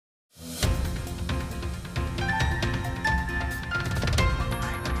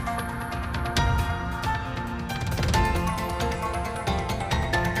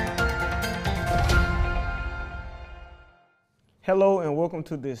Hello and welcome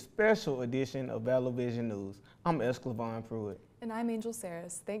to this special edition of Vallo Vision News. I'm Esclavon Pruitt. And I'm Angel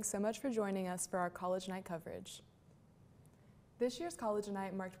Saris. Thanks so much for joining us for our College Night coverage. This year's College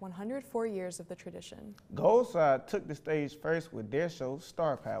Night marked 104 years of the tradition. Goldside took the stage first with their show,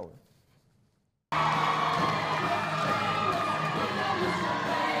 Star Power.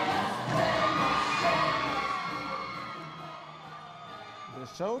 The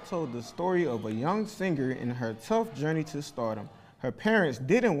show told the story of a young singer in her tough journey to stardom. Her parents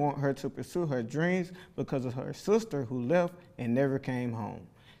didn't want her to pursue her dreams because of her sister who left and never came home.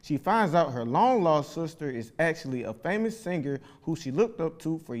 She finds out her long-lost sister is actually a famous singer who she looked up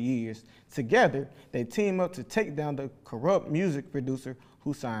to for years. Together, they team up to take down the corrupt music producer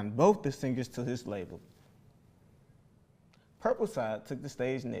who signed both the singers to his label. Purple Side took the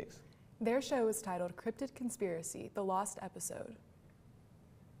stage next. Their show is titled Cryptid Conspiracy, The Lost Episode.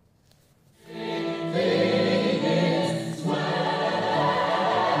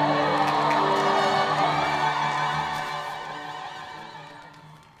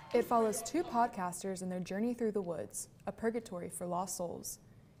 It follows two podcasters in their journey through the woods, a purgatory for lost souls.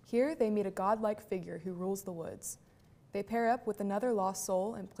 Here, they meet a godlike figure who rules the woods. They pair up with another lost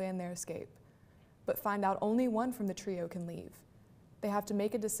soul and plan their escape, but find out only one from the trio can leave. They have to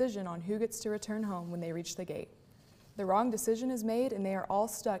make a decision on who gets to return home when they reach the gate. The wrong decision is made, and they are all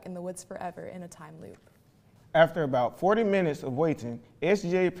stuck in the woods forever in a time loop. After about 40 minutes of waiting,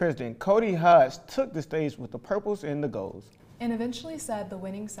 SGA President Cody Hodge took the stage with the purples and the golds. And eventually said the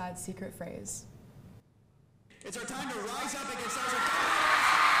winning side's secret phrase. It's our time to rise up against those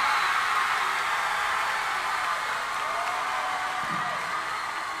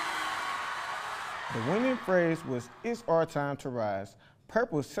who The winning phrase was, "It's our time to rise."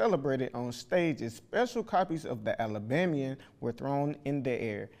 Purple celebrated on stage as special copies of the Alabamian were thrown in the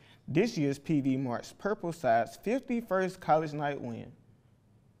air. This year's PV marks Purple Side's 51st College Night win.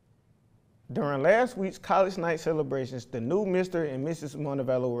 During last week's College Night celebrations, the new Mr. and Mrs.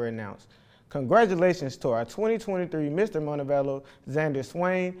 Montevallo were announced. Congratulations to our 2023 Mr. Montevallo, Xander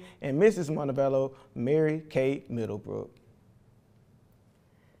Swain, and Mrs. Montevallo, Mary Kate Middlebrook.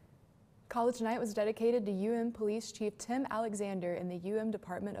 College Night was dedicated to UM Police Chief Tim Alexander in the UM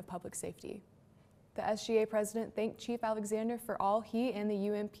Department of Public Safety. The SGA president thanked Chief Alexander for all he and the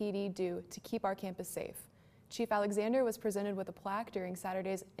UMPD do to keep our campus safe. Chief Alexander was presented with a plaque during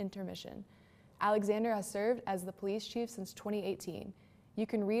Saturday's intermission. Alexander has served as the police chief since 2018. You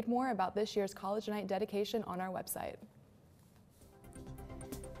can read more about this year's College Night dedication on our website.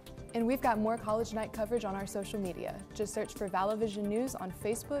 And we've got more College Night coverage on our social media. Just search for Vallo Vision News on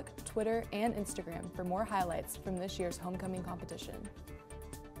Facebook, Twitter, and Instagram for more highlights from this year's homecoming competition.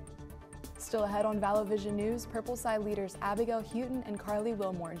 Still ahead on Vallo Vision News, Purple Side leaders Abigail Houghton and Carly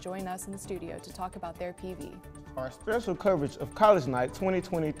Wilmore join us in the studio to talk about their PV. Our special coverage of College Night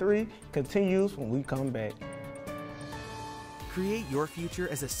 2023 continues when we come back. Create your future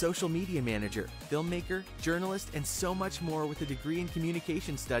as a social media manager, filmmaker, journalist, and so much more with a degree in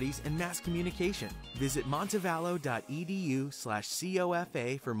communication studies and mass communication. Visit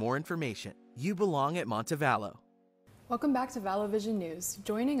montevallo.edu/COFA for more information. You belong at Montevallo. Welcome back to Vallo Vision News.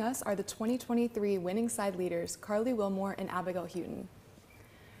 Joining us are the 2023 winning side leaders, Carly Wilmore and Abigail Houghton.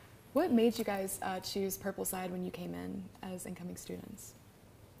 What made you guys choose Purple Side when you came in as incoming students?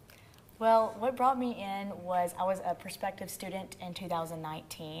 Well, what brought me in was I was a prospective student in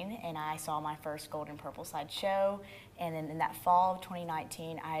 2019, and I saw my first Gold and Purple Side show. And then in that fall of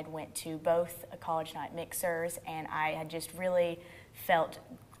 2019, I had went to both College Night mixers, and I had just really felt,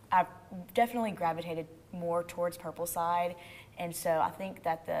 I definitely gravitated more towards Purple Side. And so I think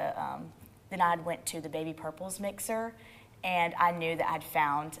that then I went to the Baby Purples mixer, and I knew that I'd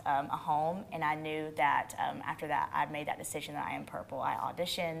found a home, and I knew that after that I'd made that decision that I am Purple. I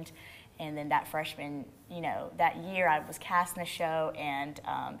auditioned. And then that freshman, that year I was cast in the show, and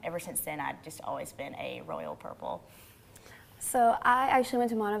ever since then I've just always been a Royal Purple. So I actually went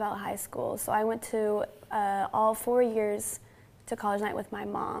to Montevallo High School. So I went to all 4 years to College Night with my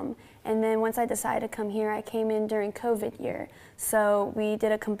mom. And then once I decided to come here, I came in during COVID year. So we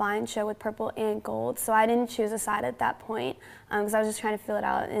did a combined show with Purple and Gold. So I didn't choose a side at that point because I was just trying to feel it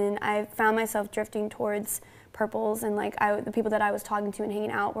out. And I found myself drifting towards Purples, and the people that I was talking to and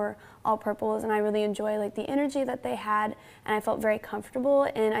hanging out were all Purples, and I really enjoyed the energy that they had, and I felt very comfortable.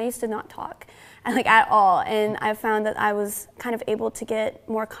 And I used to not talk at all, and I found that I was kind of able to get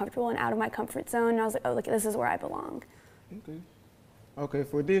more comfortable and out of my comfort zone. And I was like, oh, look, this is where I belong. Okay,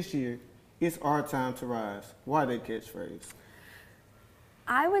 for this year, it's our time to rise. Why that catchphrase?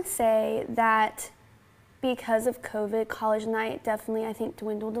 I would say that Because of COVID, college night definitely, I think,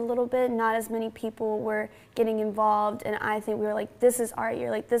 dwindled a little bit. Not as many people were getting involved, and I think we were like, this is our year.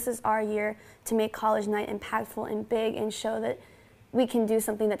 Like, this is our year to make college night impactful and big and show that we can do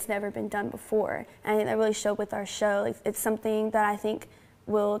something that's never been done before. And I think that really showed with our show. Like, it's something that I think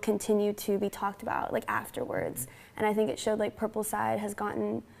will continue to be talked about, like, afterwards. And I think it showed, like, Purple Side has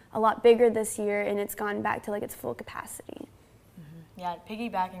gotten a lot bigger this year, and it's gone back to, like, its full capacity. Yeah,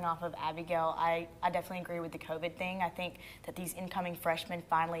 piggybacking off of Abigail, I definitely agree with the COVID thing. I think that these incoming freshmen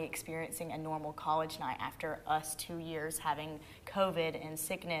finally experiencing a normal college night after us 2 years having COVID and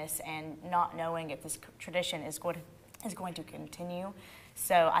sickness and not knowing if this tradition is going to continue.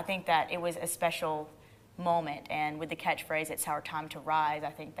 So I think that it was a special moment, and with the catchphrase, "It's our time to rise," I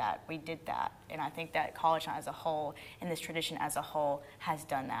think that we did that. And I think that college night as a whole and this tradition as a whole has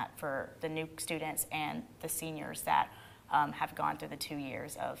done that for the new students and the seniors that have gone through the 2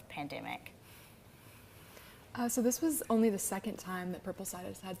 years of pandemic. So this was only the second time that Purple Side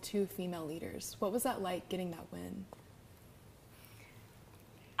has had 2 female leaders. What was that like, getting that win?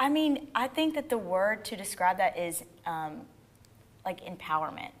 I mean, I think that the word to describe that is like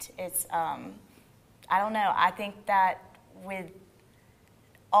empowerment. It's, I don't know, I think that with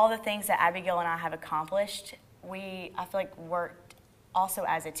all the things that Abigail and I have accomplished, I feel like worked also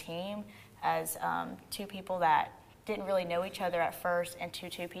as a team, as 2 people that didn't really know each other at first, and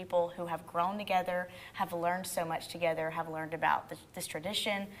two people who have grown together, have learned so much together, have learned about this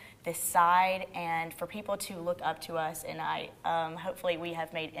tradition, this side, and for people to look up to us. And hopefully we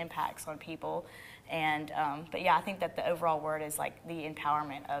have made impacts on people. And but yeah, I think that the overall word is like the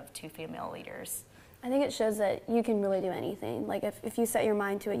empowerment of 2 female leaders. I think it shows that you can really do anything. Like, if you set your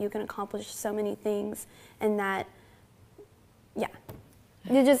mind to it, you can accomplish so many things, and that, yeah.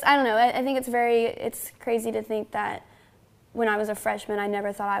 You just, I don't know, I think it's crazy to think that when I was a freshman, I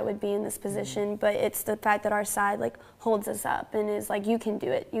never thought I would be in this position, but it's the fact that our side, like, holds us up and is like, you can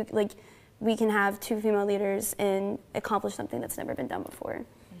do it. We can have 2 female leaders and accomplish something that's never been done before.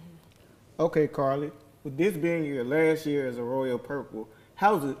 Okay, Carly, with this being your last year as a Royal Purple,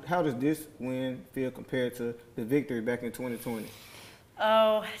 how does this win feel compared to the victory back in 2020?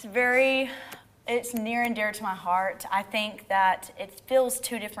 Oh, it's near and dear to my heart. I think that it feels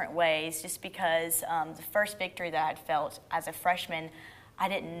 2 different ways, just because the first victory that I'd felt as a freshman, I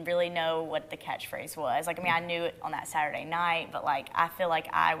didn't really know what the catchphrase was. Like, I mean, I knew it on that Saturday night, but like, I feel like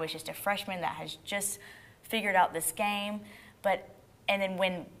I was just a freshman that has just figured out this game. And then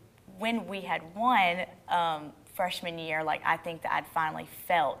when we had won freshman year, like, I think that I'd finally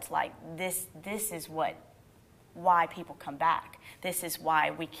felt like this is why people come back. This is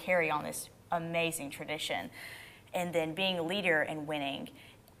why we carry on this amazing tradition. And then being a leader and winning,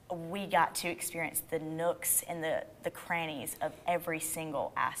 we got to experience the nooks and the crannies of every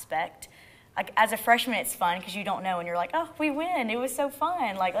single aspect. Like, as a freshman, it's fun because you don't know, and you're like, oh, we win, it was so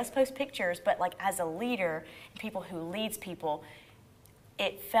fun, like, let's post pictures. But like, as a leader, people who leads people,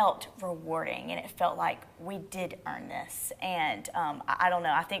 it felt rewarding, and it felt like we did earn this. And I don't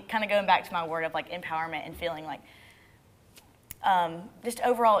know, I think, kind of going back to my word of like empowerment and feeling like just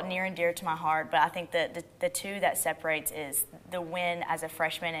overall near and dear to my heart. But I think that the 2 that separates is the win as a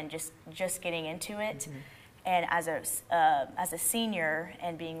freshman and just getting into it, and as a senior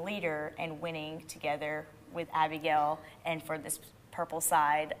and being leader and winning together with Abigail and for this Purple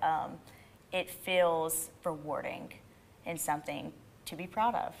Side, it feels rewarding and something to be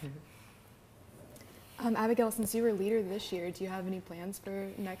proud of. Abigail, since you were leader this year, do you have any plans for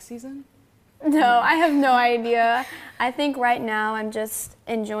next season? No, I have no idea. I think right now I'm just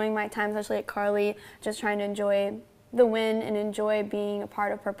enjoying my time, especially at Carly, just trying to enjoy the win and enjoy being a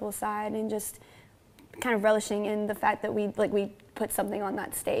part of Purple Side, and just kind of relishing in the fact that we put something on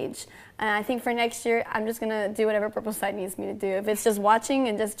that stage. And I think for next year, I'm just gonna do whatever Purple Side needs me to do. If it's just watching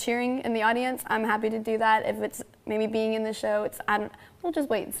and just cheering in the audience, I'm happy to do that. If it's maybe being in the show, we'll just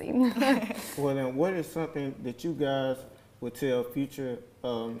wait and see. Well, then, what is something that you guys would tell future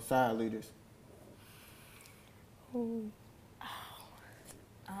side leaders?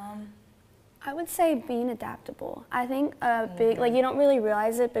 I would say being adaptable. I think you don't really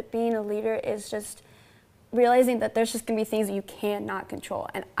realize it, but being a leader is just realizing that there's just gonna be things that you cannot control.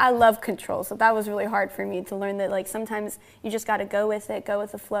 And I love control, so that was really hard for me to learn that, like, sometimes you just gotta go with it, go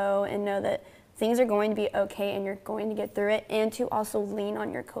with the flow, and know that things are going to be okay and you're going to get through it, and to also lean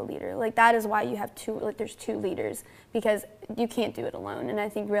on your co-leader. Like, that is why you have there's 2 leaders, because you can't do it alone. And I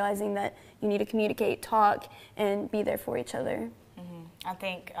think realizing that you need to communicate, talk, and be there for each other. I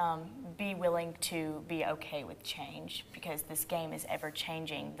think be willing to be okay with change, because this game is ever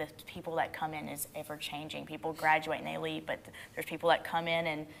changing. The people that come in is ever changing. People graduate and they leave, but there's people that come in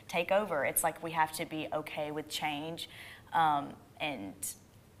and take over. It's like we have to be okay with change. And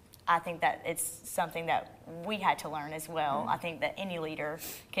I think that it's something that we had to learn as well. I think that any leader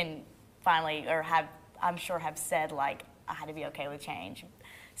can finally, or I'm sure have said, like, I had to be okay with change.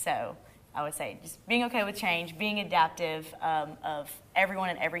 So I would say just being okay with change, being adaptive of everyone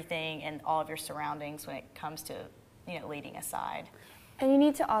and everything and all of your surroundings when it comes to, leading a side. And you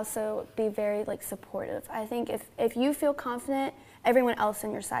need to also be very supportive. I think if you feel confident, everyone else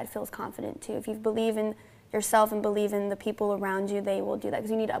on your side feels confident too. If you believe in yourself and believe in the people around you, they will do that,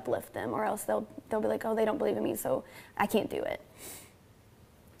 because you need to uplift them, or else they'll be like, oh, they don't believe in me, so I can't do it.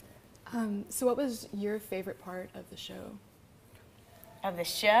 So what was your favorite part of the show? Of the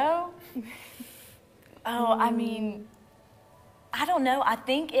show? Oh, I mean, I don't know. I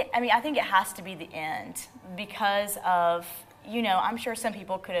think it has to be the end, because of, I'm sure some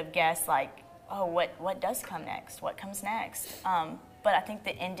people could have guessed, like, oh, what does come next? What comes next? But I think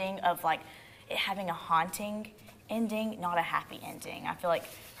the ending of, it having a haunting ending, not a happy ending. I feel like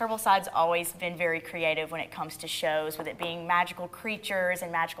Purpleside's always been very creative when it comes to shows, with it being magical creatures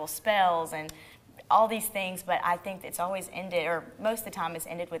and magical spells and all these things, but I think it's always ended, or most of the time it's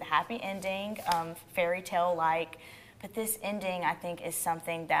ended with a happy ending, fairy tale-like. But this ending, I think, is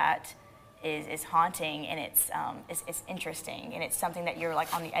something that is haunting, and it's interesting, and it's something that you're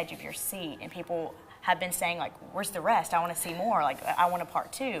on the edge of your seat, and people have been saying, where's the rest? I want to see more. I want a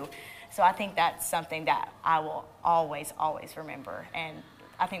part 2. So I think that's something that I will always, always remember, and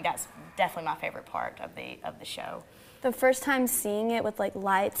I think that's definitely my favorite part of the show. The first time seeing it with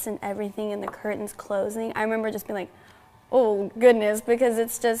lights and everything and the curtains closing, I remember just being like, oh goodness, because it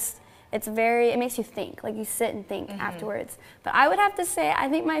makes you think, you sit and think afterwards. But I would have to say, I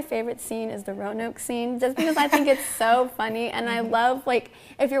think my favorite scene is the Roanoke scene, just because I think it's so funny, and I love,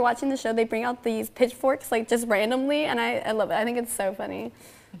 if you're watching the show, they bring out these pitchforks, just randomly, and I love it. I think it's so funny.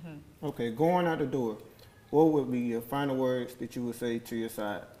 Okay, going out the door, what would be your final words that you would say to your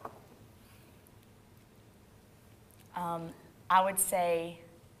side? I would say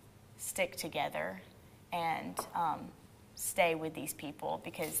stick together and stay with these people,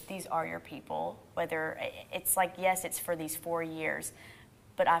 because these are your people. Whether it's yes, it's for these 4 years,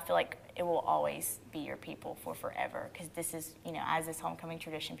 but I feel like it will always be your people for forever, because this is, as this homecoming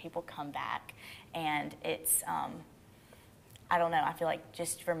tradition, people come back, and it's, I don't know, I feel like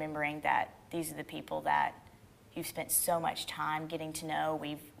just remembering that these are the people that you've spent so much time getting to know.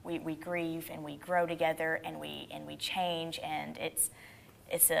 We grieve and we grow together, and we change, and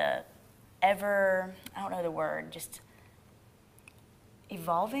it's a ever, I don't know the word, just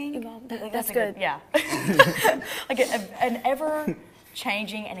evolving. That's good. Yeah, an ever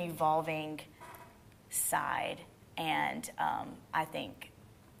changing and evolving side, and I think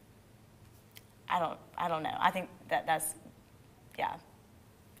I don't know. I think that's yeah.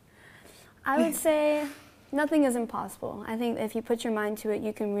 I would say nothing is impossible. I think if you put your mind to it,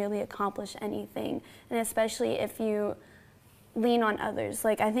 you can really accomplish anything, and especially if you lean on others.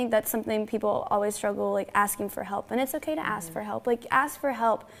 I think that's something people always struggle, asking for help, and it's okay to ask for help. Ask for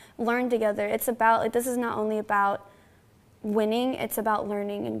help, learn together. It's about, this is not only about winning, it's about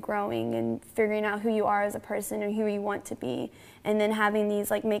learning and growing and figuring out who you are as a person and who you want to be, and then having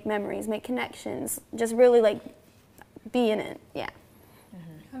these, make memories, make connections, just really, be in it, yeah.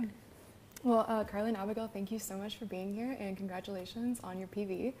 Well, Carly and Abigail, thank you so much for being here, and congratulations on your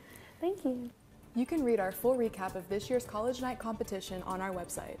PV. Thank you. You can read our full recap of this year's College Night competition on our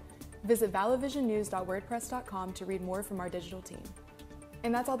website. Visit vallovisionnews.wordpress.com to read more from our digital team.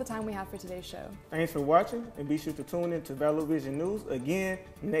 And that's all the time we have for today's show. Thanks for watching, and be sure to tune in to Vallo Vision News again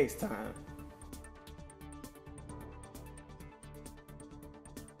next time.